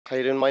How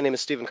you doing? My name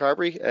is Stephen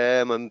Carberry.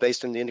 I'm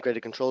based in the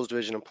Integrated Controls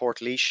Division in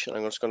Portlaoise, and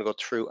I'm just going to go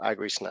through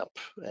AgriSnap.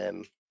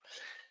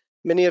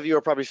 Many of you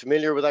are probably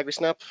familiar with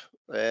AgriSnap.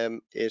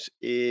 It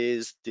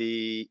is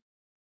the,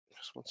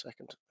 just one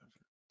second,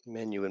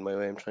 menu in my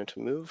way I'm trying to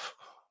move.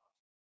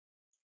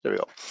 There we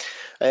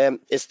go.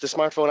 It's the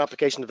smartphone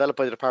application developed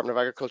by the Department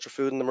of Agriculture,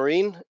 Food and the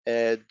Marine,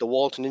 the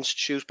Walton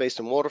Institute based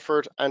in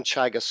Waterford, and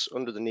Chagas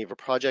under the NEVA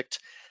project.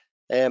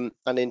 And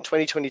in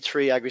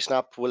 2023,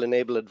 AgriSnap will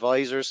enable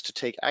advisors to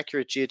take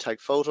accurate geotag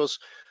photos,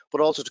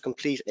 but also to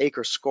complete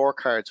acre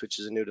scorecards, which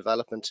is a new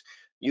development,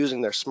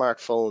 using their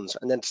smartphones,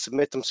 and then to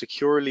submit them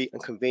securely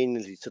and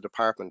conveniently to the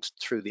department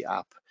through the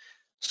app.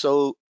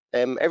 So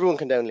everyone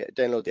can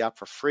download the app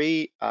for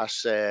free at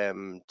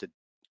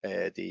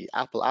the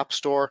Apple App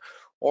Store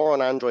or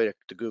on Android at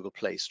the Google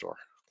Play Store.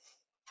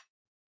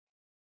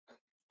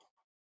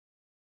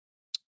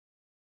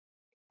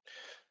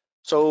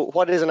 So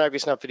what is an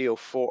AgriSnap video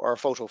or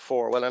photo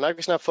for? Well, an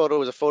AgriSnap photo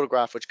is a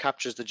photograph which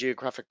captures the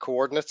geographic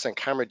coordinates and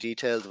camera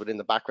details within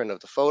the background of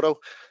the photo.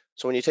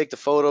 So when you take the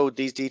photo,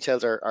 these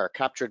details are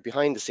captured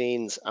behind the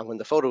scenes, and when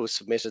the photo is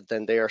submitted,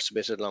 then they are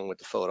submitted along with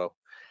the photo.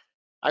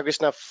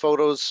 AgriSnap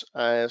photos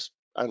and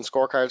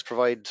scorecards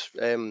provide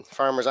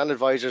farmers and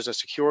advisors a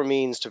secure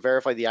means to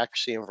verify the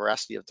accuracy and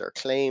veracity of their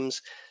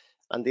claims,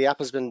 and the app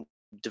has been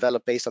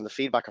developed based on the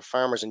feedback of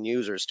farmers and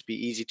users to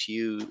be easy to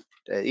use,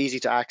 easy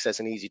to access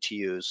and easy to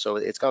use. So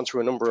it's gone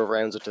through a number of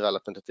rounds of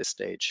development at this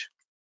stage.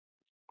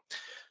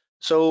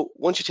 So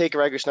once you take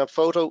your AgriSnap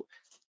photo,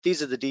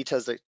 these are the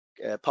details that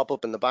pop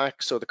up in the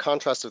back. So the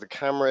contrast of the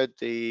camera,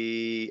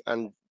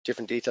 and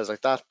different details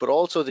like that, but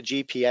also the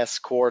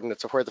GPS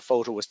coordinates of where the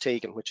photo was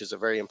taken, which is a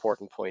very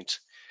important point.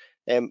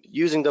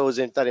 Using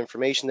that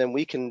information, then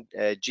we can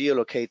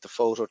geolocate the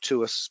photo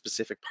to a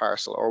specific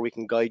parcel, or we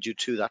can guide you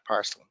to that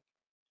parcel.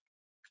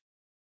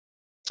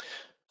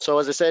 So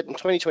as I said, in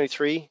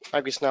 2023,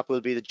 AgriSnap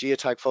will be the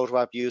geotag photo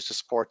app used to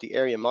support the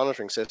area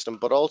monitoring system,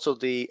 but also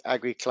the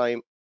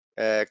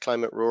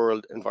Climate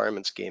Rural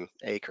Environment Scheme,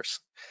 ACRES.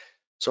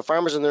 So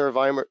farmers and their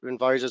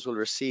advisors will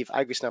receive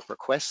AgriSnap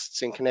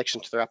requests in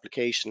connection to their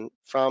application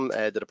from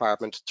the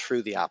department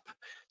through the app.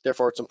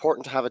 Therefore, it's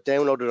important to have it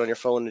downloaded on your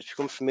phone and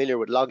become familiar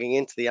with logging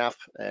into the app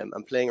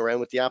and playing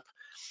around with the app.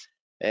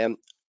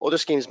 Other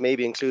schemes may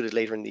be included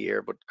later in the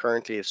year, but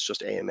currently it's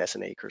just AMS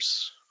and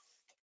ACRES.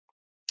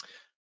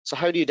 So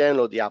how do you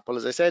download the app? Well,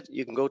 as I said,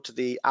 you can go to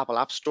the Apple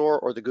App Store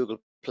or the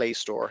Google Play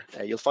Store.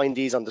 You'll find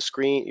these on the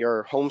screen,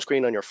 your home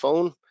screen on your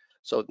phone.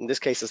 So in this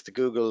case, it's the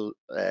Google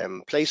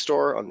Play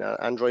Store on the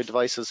Android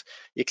devices.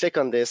 You click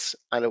on this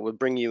and it will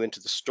bring you into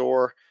the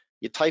store.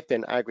 You type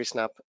in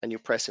AgriSnap and you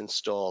press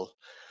install.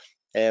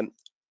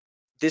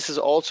 This is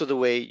also the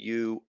way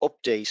you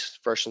update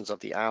versions of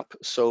the app.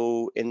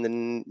 So in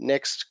the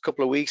next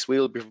couple of weeks,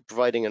 we'll be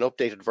providing an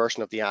updated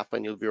version of the app,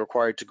 and you'll be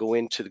required to go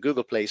into the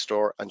Google Play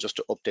Store and just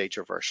to update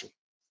your version.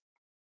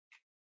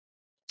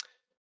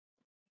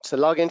 To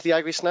log into the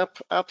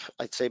AgriSnap app,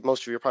 I'd say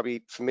most of you are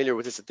probably familiar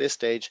with this at this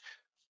stage,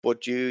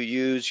 but you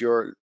use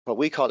your what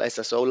we call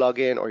SSO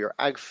login or your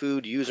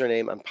AgFood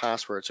username and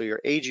password. So your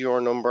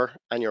AGR number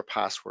and your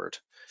password.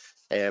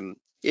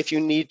 If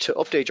you need to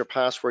update your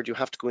password, you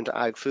have to go into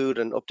AgFood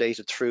and update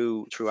it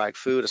through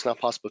AgFood. It's not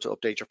possible to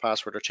update your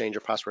password or change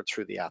your password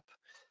through the app.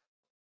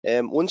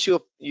 Once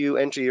you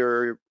enter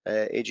your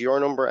AGR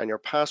number and your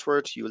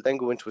password, you will then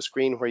go into a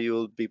screen where you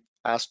will be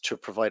asked to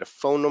provide a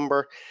phone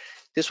number.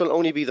 This will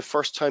only be the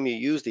first time you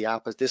use the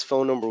app, as this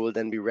phone number will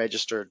then be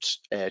registered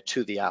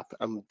to the app.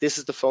 And this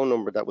is the phone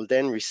number that will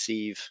then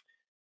receive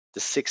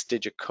the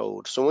 6-digit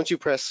code. So once you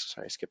press,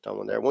 sorry, I skipped on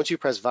one there. Once you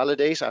press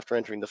validate after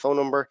entering the phone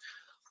number,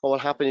 what will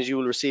happen is you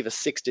will receive a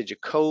 6-digit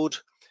code.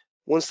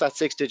 Once that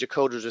 6-digit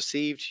code is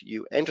received,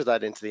 you enter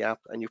that into the app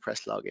and you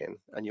press login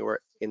and you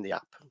are in the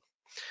app.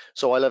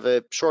 So I'll have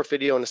a short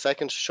video in a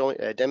second showing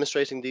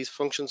demonstrating these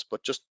functions,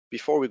 but just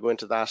before we go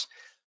into that,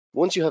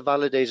 once you have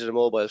validated a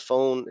mobile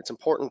phone, it's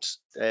important,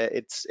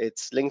 it's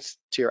linked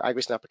to your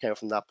AgriSnap account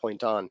from that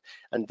point on,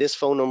 and this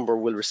phone number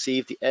will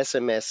receive the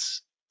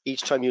SMS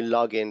each time you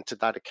log into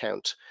that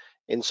account.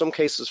 In some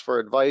cases for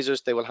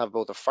advisors, they will have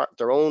both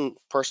their own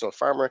personal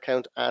farmer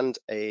account and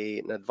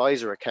an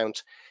advisor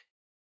account.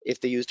 If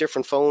they use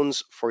different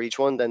phones for each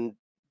one, then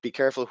be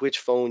careful which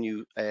phone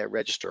you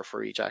register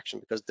for each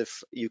action, because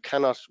you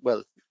cannot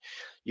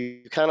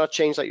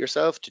change that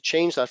yourself. To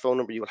change that phone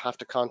number, you will have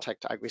to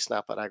contact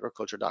AgriSnap at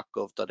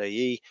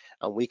agriculture.gov.ie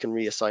and we can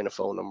reassign a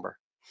phone number.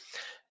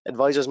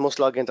 Advisors must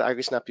log into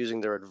AgriSnap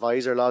using their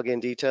advisor login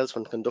details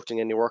when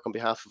conducting any work on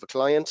behalf of a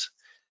client.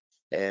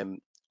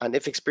 And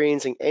if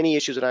experiencing any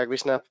issues with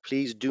AgriSnap,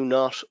 please do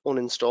not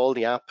uninstall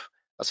the app,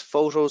 as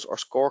photos or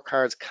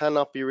scorecards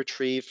cannot be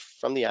retrieved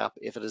from the app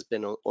if it has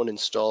been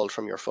uninstalled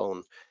from your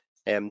phone.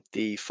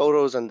 The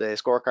photos and the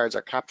scorecards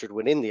are captured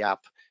within the app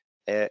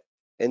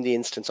in the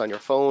instance on your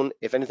phone.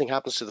 If anything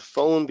happens to the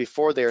phone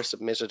before they are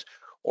submitted,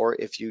 or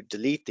if you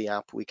delete the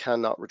app, we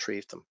cannot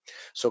retrieve them.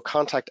 So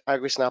contact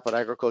AgriSnap at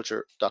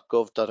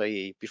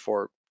agriculture.gov.ie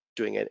before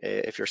doing it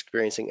if you're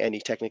experiencing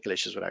any technical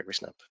issues with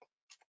AgriSnap.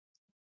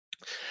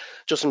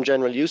 Just some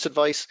general use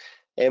advice.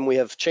 And we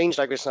have changed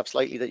AgriSnap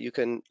slightly that you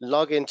can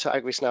log into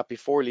AgriSnap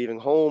before leaving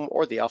home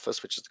or the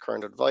office, which is the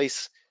current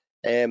advice.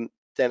 Then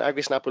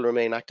AgriSnap will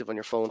remain active on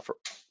your phone for,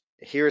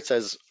 here it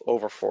says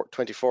over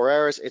 24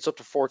 hours, it's up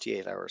to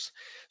 48 hours.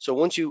 So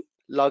once you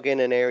log in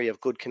an area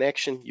of good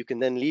connection, you can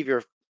then leave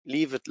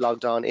it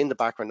logged on in the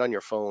background on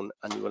your phone,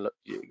 and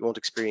you won't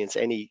experience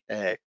any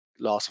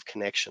loss of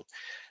connection.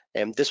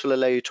 This will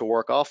allow you to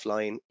work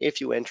offline if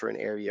you enter an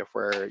area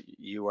where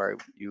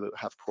you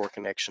have poor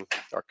connection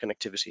or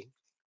connectivity.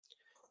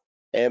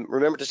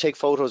 Remember to take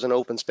photos in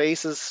open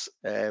spaces.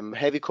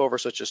 Heavy cover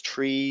such as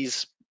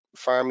trees,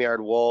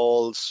 farmyard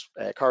walls,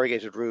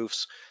 corrugated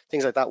roofs,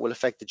 things like that will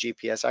affect the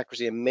GPS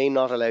accuracy and may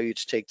not allow you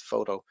to take the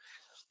photo.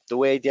 The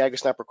way the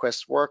AgriSnap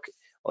requests work,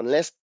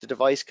 unless the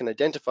device can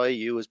identify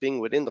you as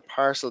being within the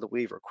parcel that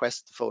we've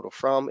requested the photo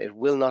from, it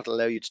will not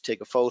allow you to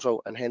take a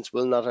photo and hence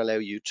will not allow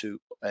you to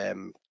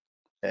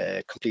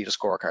complete a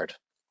scorecard.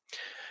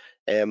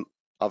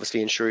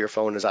 Obviously, ensure your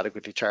phone is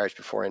adequately charged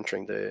before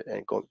entering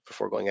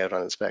before going out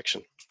on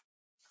inspection.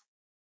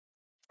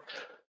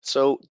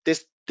 So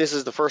this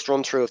is the first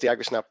run through of the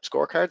AgriSnap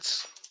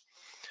scorecards.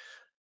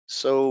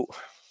 So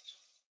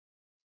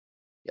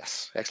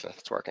yes, excellent,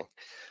 it's working.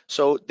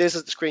 So this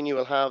is the screen you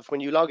will have when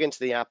you log into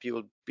the app. You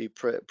will be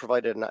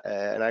provided an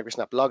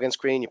AgriSnap login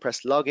screen. You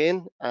press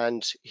login,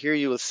 and here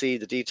you will see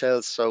the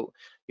details. So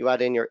you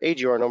add in your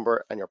AGR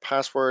number and your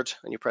password,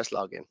 and you press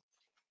login.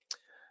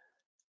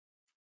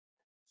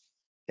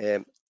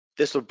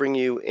 This will bring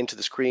you into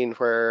the screen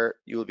where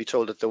you will be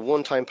told that the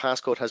one-time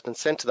passcode has been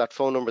sent to that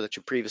phone number that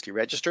you previously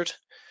registered.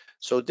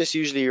 So this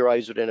usually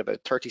arrives within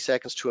about 30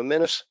 seconds to a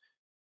minute.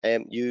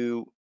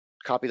 You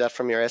copy that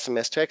from your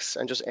SMS text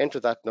and just enter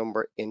that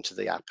number into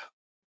the app.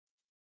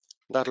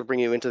 That'll bring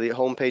you into the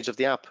home page of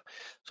the app.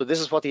 So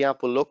this is what the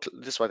app will look.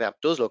 This is what the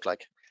app does look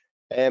like.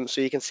 So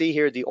you can see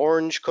here the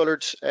orange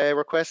colored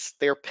requests.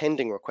 They are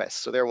pending requests.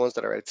 So they're ones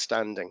that are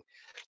outstanding.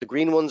 The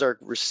green ones are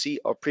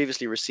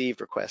previously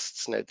received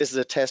requests. Now this is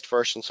a test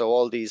version, so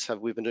all these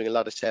we've been doing a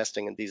lot of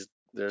testing, and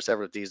there are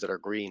several of these that are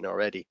green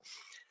already.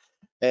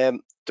 There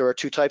are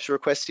two types of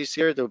requests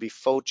here. There will be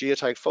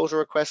geotagged photo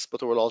requests, but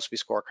there will also be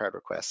scorecard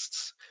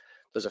requests.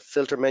 There's a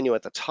filter menu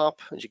at the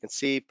top, as you can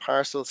see,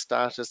 parcel,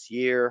 status,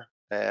 year,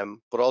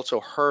 but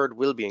also herd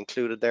will be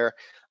included there.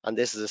 And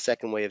this is a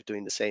second way of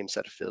doing the same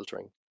set of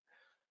filtering.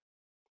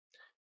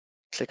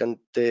 Click on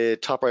the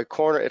top right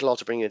corner. It'll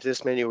also bring you into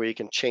this menu where you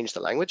can change the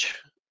language.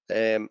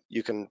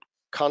 You can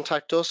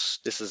contact us.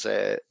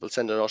 We'll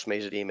send an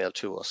automated email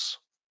to us.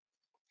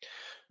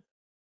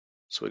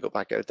 So we go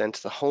back out then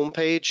to the home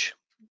page.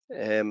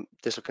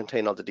 This will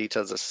contain all the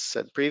details as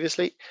said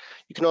previously.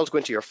 You can also go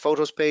into your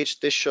photos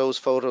page. This shows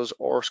photos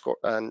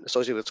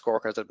associated with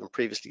scorecards that have been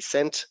previously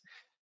sent.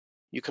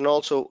 You can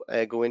also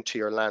go into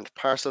your land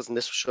parcels, and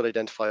this should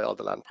identify all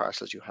the land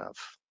parcels you have.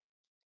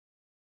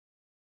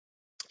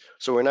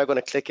 So we're now going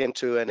to click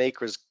into an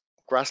acres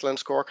grassland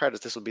scorecard,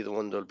 as this will be the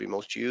one that will be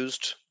most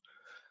used.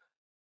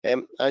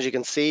 As you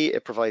can see,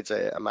 it provides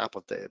a map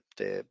of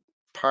the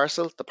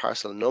parcel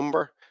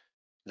number.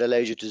 It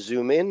allows you to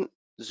zoom in,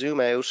 zoom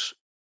out,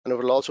 and it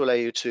will also allow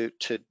you to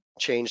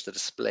change the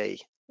display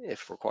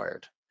if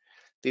required.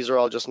 These are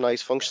all just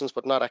nice functions,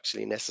 but not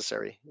actually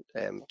necessary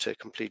to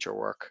complete your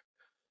work.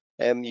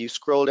 You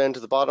scroll down to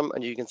the bottom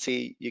and you can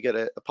see you get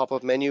a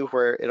pop-up menu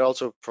where it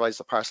also provides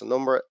the parcel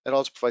number. It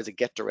also provides a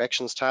Get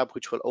Directions tab,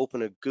 which will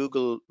open a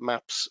Google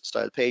Maps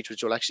style page,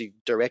 which will actually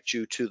direct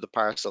you to the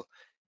parcel,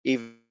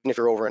 even if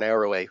you're over an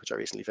hour away, which I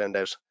recently found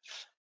out.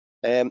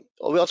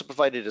 We also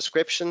provide a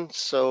description.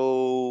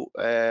 So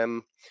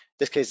in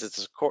this case,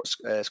 it's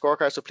a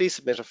scorecard. So please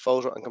submit a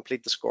photo and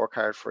complete the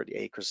scorecard for the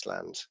acres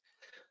land.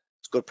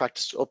 It's good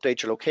practice to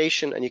update your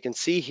location. And you can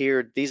see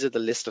here, these are the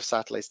list of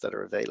satellites that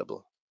are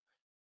available.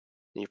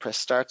 And you press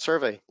Start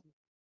Survey.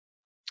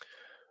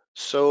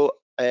 So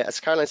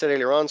as Caroline said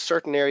earlier on,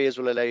 certain areas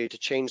will allow you to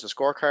change the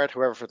scorecard.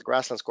 However, for the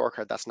grassland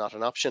scorecard, that's not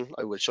an option.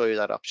 I will show you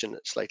that option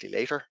slightly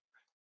later.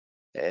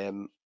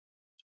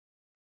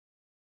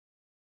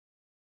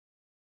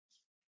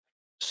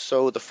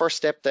 So the first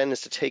step then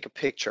is to take a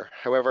picture.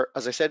 However,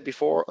 as I said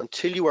before,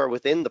 until you are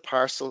within the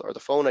parcel or the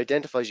phone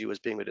identifies you as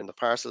being within the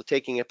parcel,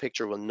 taking a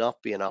picture will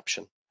not be an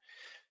option.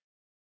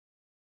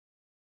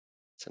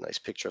 It's a nice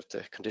picture of the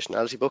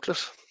conditionality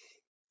booklet.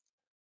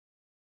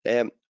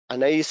 And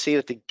now you see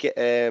that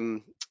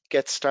the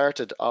Get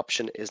Started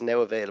option is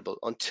now available.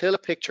 Until a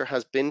picture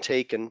has been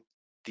taken,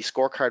 the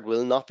scorecard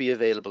will not be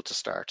available to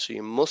start. So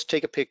you must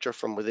take a picture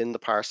from within the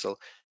parcel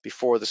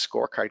before the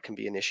scorecard can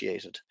be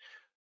initiated.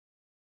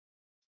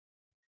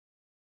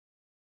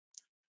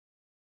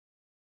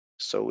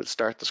 So we'll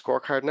start the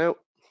scorecard now.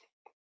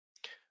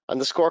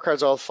 And the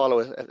scorecards all follow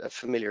a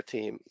familiar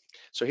theme.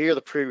 So here are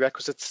the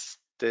prerequisites: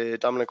 the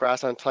dominant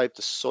grassland type,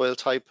 the soil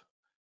type.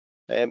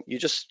 You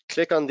just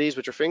click on these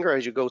with your finger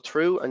as you go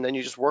through, and then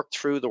you just work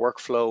through the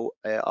workflow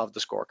of the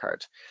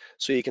scorecard.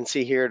 So you can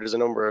see here there's a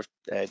number of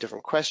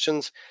different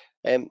questions.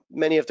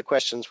 Many of the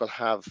questions will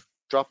have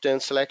drop-down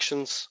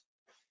selections.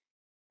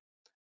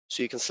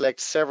 So you can select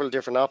several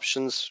different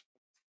options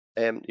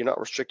You're not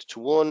restricted to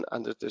one,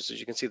 and there's, as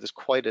you can see, there's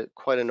quite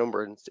a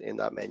number in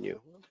that menu.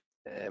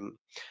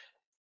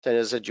 Then,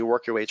 as I said, you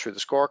work your way through the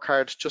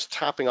scorecard, just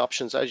tapping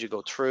options as you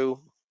go through,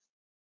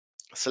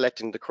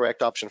 selecting the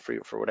correct option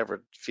for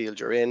whatever field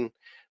you're in.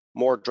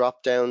 More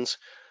drop downs.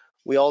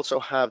 We also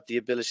have the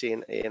ability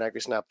in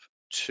AgriSnap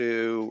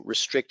to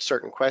restrict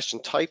certain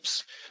question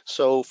types.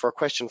 So for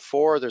question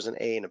 4, there's an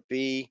A and a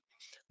B.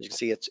 As you can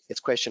see, it's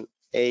question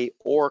A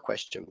or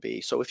question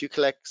B. So if you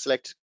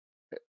select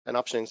an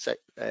option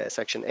in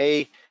section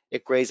A,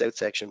 it grays out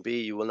section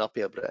B. You will not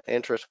be able to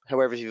enter it.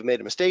 However, if you've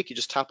made a mistake, you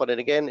just tap on it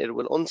again, it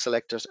will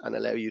unselect it and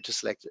allow you to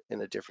select it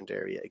in a different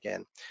area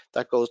again.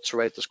 That goes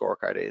throughout the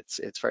scorecard.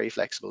 It's very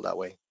flexible that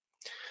way.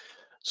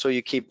 So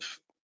you keep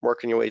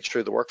working your way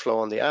through the workflow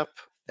on the app,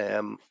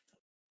 and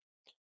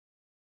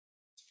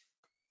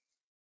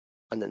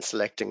then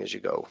selecting as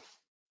you go.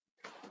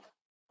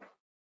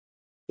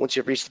 Once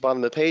you've reached the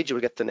bottom of the page, you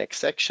will get the next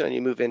section and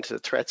you move into the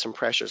threats and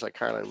pressures like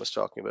Caroline was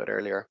talking about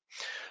earlier.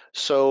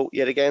 So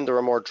yet again, there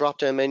are more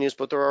drop-down menus,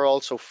 but there are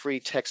also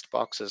free text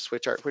boxes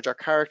which are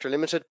character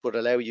limited but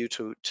allow you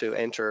to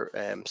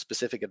enter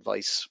specific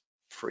advice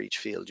for each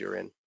field you're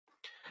in.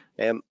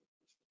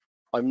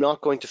 I'm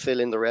not going to fill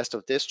in the rest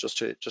of this, just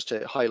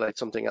to highlight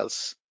something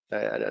else,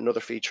 another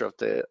feature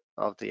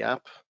of the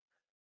app.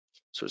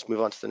 So let's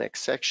move on to the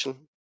next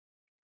section.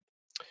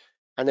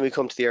 And then we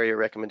come to the area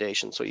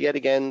recommendation. So yet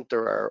again,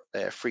 there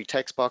are free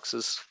text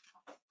boxes,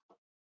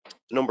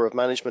 a number of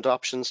management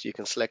options. You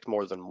can select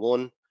more than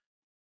one,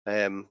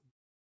 and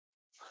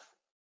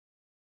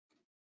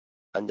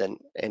then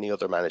any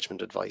other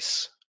management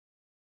advice.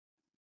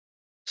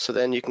 So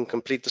then you can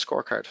complete the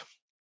scorecard.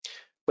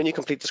 When you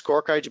complete the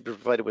scorecard, you'll be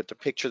provided with the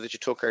picture that you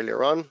took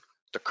earlier on,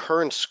 the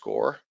current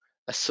score,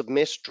 a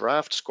submit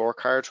draft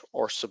scorecard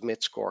or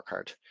submit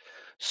scorecard.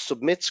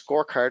 Submit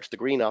scorecard, the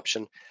green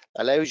option,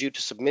 allows you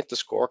to submit the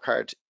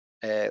scorecard,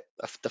 the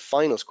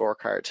final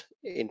scorecard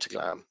into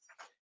GLAM.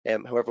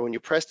 However, when you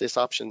press this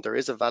option, there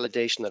is a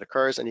validation that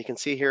occurs, and you can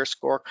see here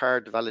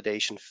scorecard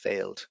validation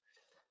failed.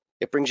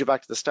 It brings you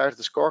back to the start of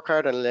the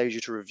scorecard and allows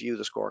you to review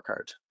the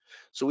scorecard.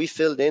 So we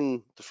filled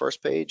in the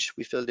first page,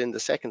 we filled in the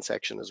second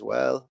section as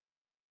well.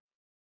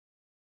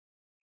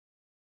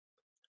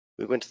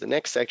 We go into the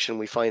next section,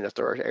 we find that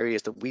there are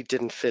areas that we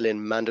didn't fill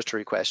in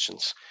mandatory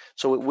questions.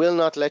 So it will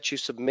not let you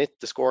submit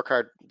the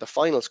scorecard, the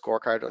final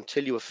scorecard,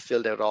 until you have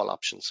filled out all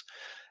options.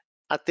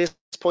 At this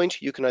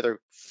point, you can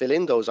either fill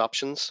in those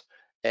options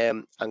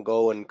and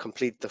go and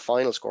complete the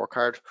final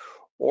scorecard,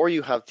 or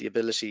you have the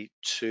ability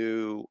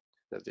to,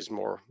 there's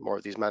more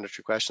of these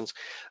mandatory questions,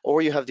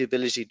 or you have the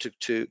ability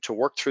to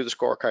work through the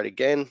scorecard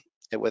again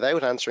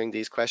without answering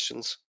these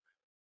questions,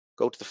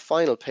 go to the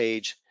final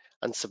page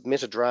and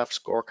submit a draft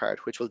scorecard,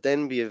 which will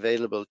then be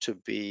available to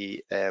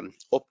be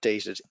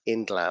updated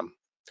in GLAM.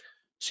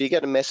 So you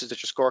get a message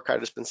that your scorecard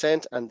has been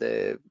sent and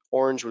the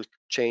orange will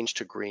change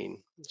to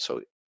green.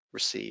 So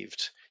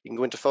received. You can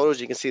go into photos,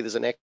 you can see there's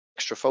an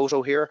extra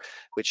photo here,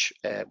 which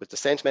with the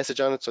sent message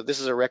on it. So this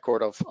is a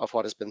record of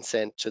what has been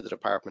sent to the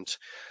department.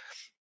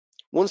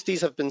 Once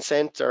these have been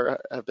sent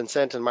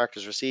and marked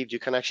as received, you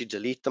can actually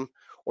delete them,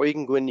 or you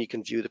can go in and you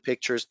can view the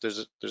pictures.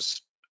 There's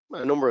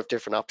a number of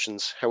different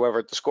options.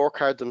 However, the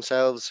scorecard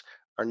themselves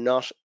are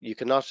not, you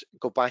cannot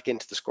go back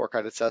into the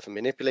scorecard itself and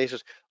manipulate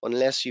it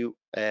unless you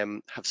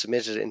have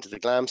submitted it into the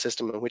GLAM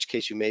system, in which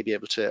case you may be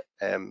able to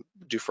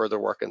do further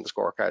work in the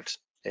scorecard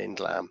in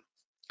GLAM.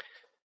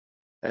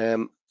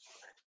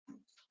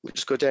 We'll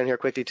just go down here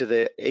quickly to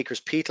the acres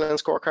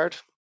peatland scorecard.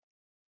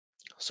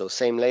 So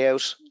same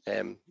layout,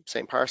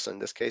 same parcel in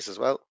this case as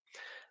well.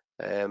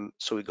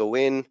 So we go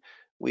in,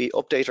 we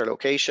update our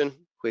location,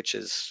 which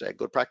is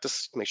good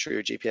practice. Make sure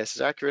your GPS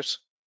is accurate.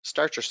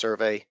 Start your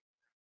survey.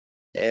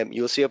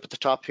 You'll see up at the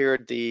top here,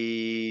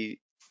 the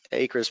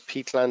acres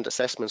peatland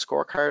assessment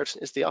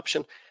scorecard is the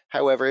option.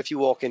 However, if you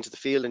walk into the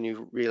field and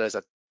you realize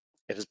that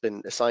it has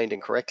been assigned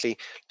incorrectly,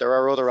 there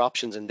are other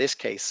options. In this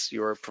case,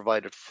 you're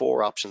provided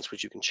 4 options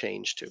which you can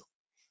change to.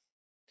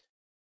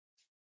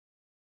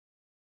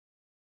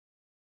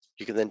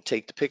 You can then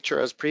take the picture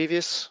as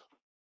previous.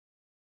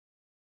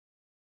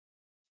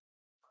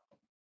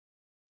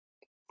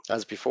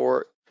 As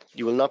before,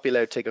 you will not be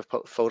allowed to take a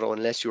photo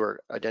unless you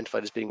are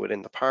identified as being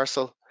within the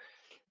parcel.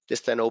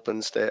 This then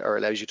opens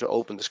allows you to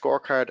open the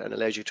scorecard and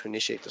allows you to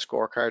initiate the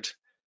scorecard.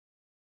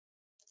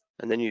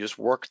 And then you just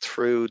work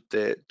through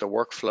the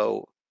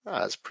workflow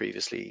as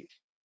previously,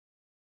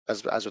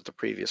 as with the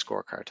previous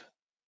scorecard.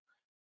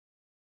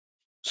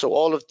 So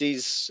all of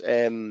these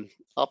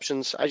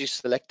options, as you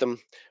select them,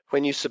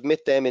 when you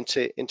submit them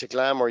into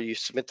GLAM or you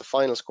submit the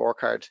final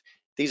scorecard,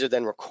 these are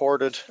then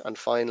recorded and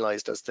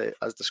finalized as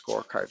the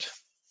scorecard.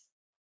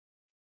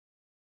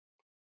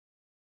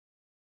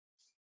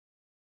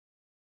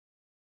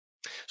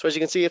 So as you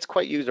can see, it's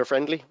quite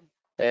user-friendly.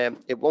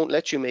 It won't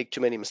let you make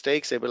too many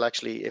mistakes. It will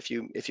actually, if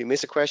you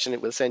miss a question,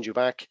 it will send you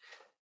back.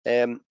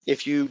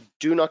 If you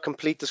do not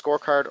complete the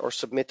scorecard or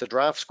submit the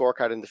draft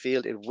scorecard in the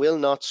field, it will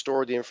not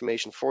store the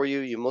information for you.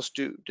 You must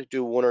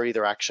do one or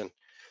either action.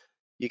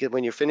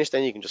 When you're finished,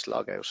 then you can just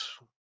log out.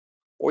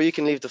 or you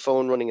can leave the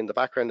phone running in the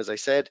background. As I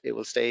said, it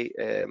will stay,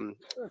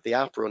 the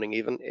app running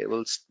even, it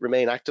will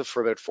remain active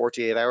for about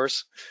 48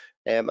 hours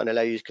and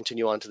allow you to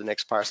continue on to the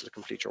next parcel to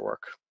complete your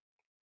work.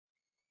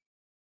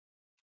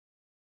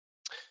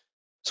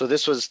 So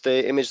this was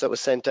the image that was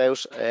sent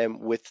out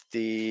with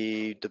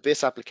the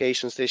BIS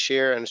applications this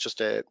year, and it's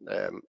just a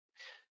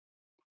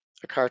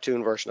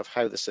cartoon version of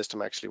how the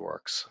system actually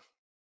works.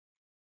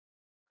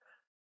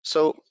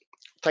 So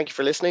thank you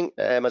for listening.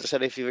 As I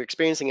said, if you're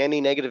experiencing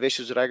any negative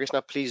issues with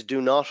AgriSnap, please do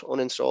not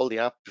uninstall the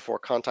app before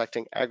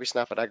contacting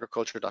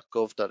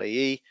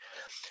agrisnap@agriculture.gov.ie.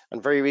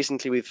 And very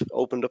recently, we've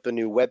opened up a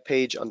new web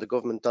page on the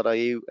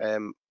government.ie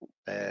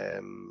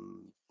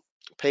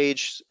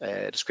page,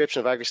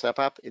 description of AgriSnap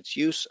app, its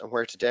use and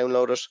where to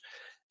download it.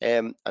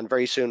 And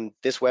very soon,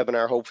 this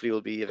webinar hopefully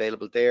will be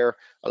available there,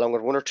 along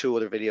with 1 or 2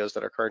 other videos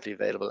that are currently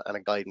available and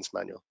a guidance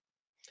manual.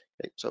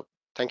 Okay, so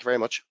thank you very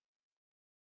much.